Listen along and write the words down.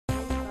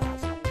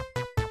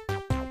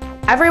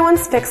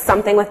Everyone's fixed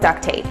something with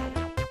duct tape.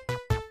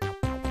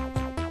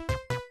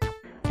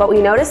 But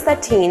we noticed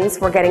that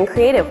teens were getting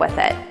creative with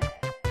it.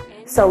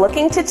 So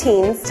looking to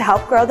teens to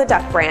help grow the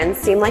duck brand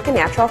seemed like a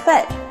natural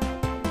fit.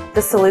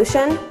 The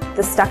solution?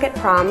 The Stuck at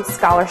Prom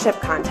Scholarship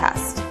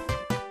Contest.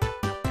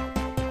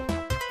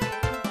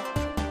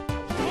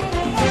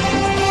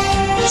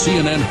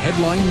 CNN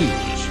Headline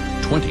News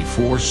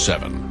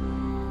 24/7.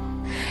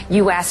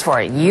 You asked for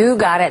it. You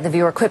got it. The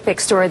viewer quick pick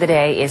story of the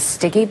day is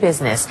sticky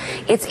business.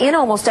 It's in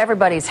almost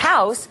everybody's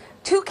house.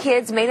 2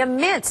 kids made a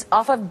mint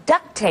off of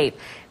duct tape.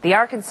 The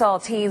Arkansas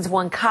teens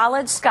won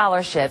college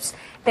scholarships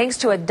thanks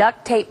to a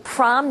duct tape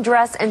prom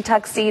dress and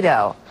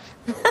tuxedo.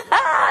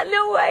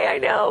 No way, I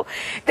know.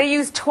 They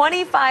used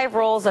 25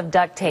 rolls of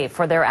duct tape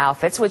for their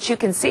outfits, which you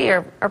can see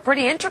are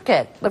pretty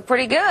intricate, look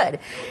pretty good.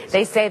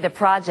 They say the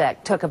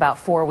project took about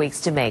 4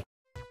 weeks to make.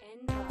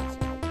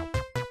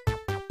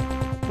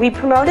 We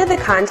promoted the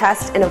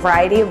contest in a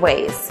variety of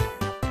ways: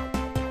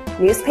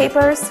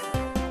 newspapers,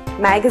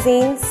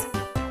 magazines,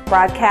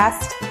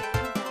 broadcast,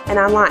 and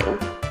online.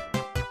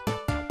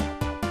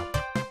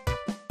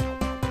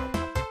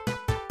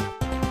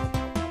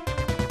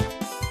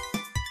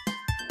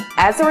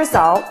 As a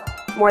result,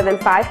 more than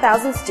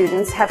 5,000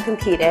 students have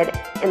competed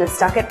in the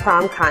Stuck at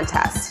Prom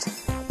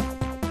contest.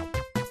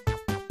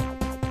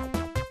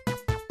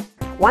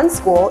 One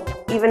school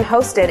even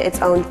hosted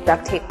its own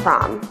duct tape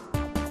prom.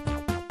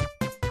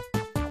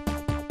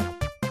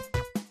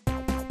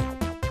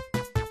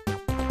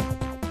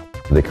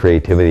 The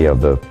creativity of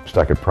the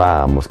Stuck at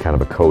Prom was kind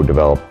of a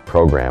co-developed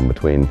program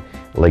between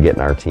Liggett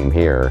and our team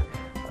here.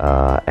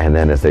 And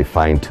then as they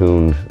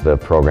fine-tuned the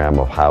program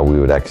of how we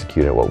would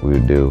execute it, what we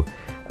would do,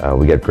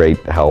 we get great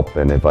help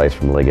and advice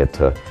from Liggett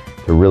to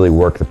really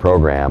work the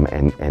program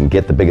and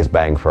get the biggest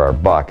bang for our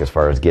buck as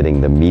far as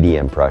getting the media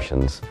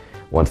impressions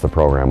once the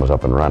program was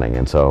up and running.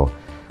 And so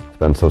it's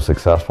been so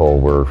successful.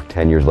 We're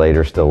 10 years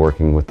later still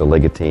working with the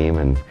Liggett team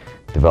and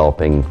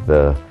developing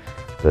the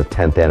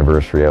 10th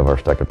anniversary of our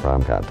Stuck at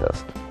Prom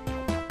contest.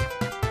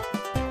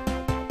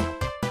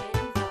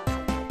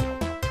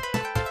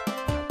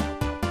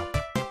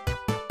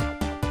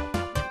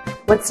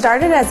 What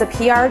started as a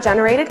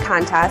PR-generated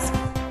contest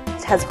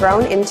has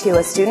grown into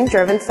a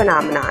student-driven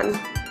phenomenon.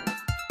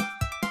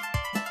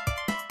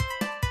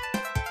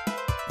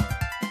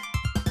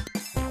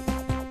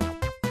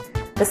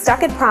 The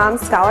Stuck at Prom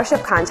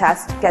Scholarship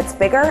Contest gets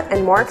bigger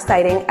and more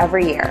exciting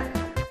every year.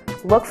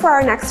 Look for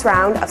our next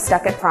round of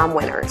Stuck at Prom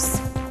winners.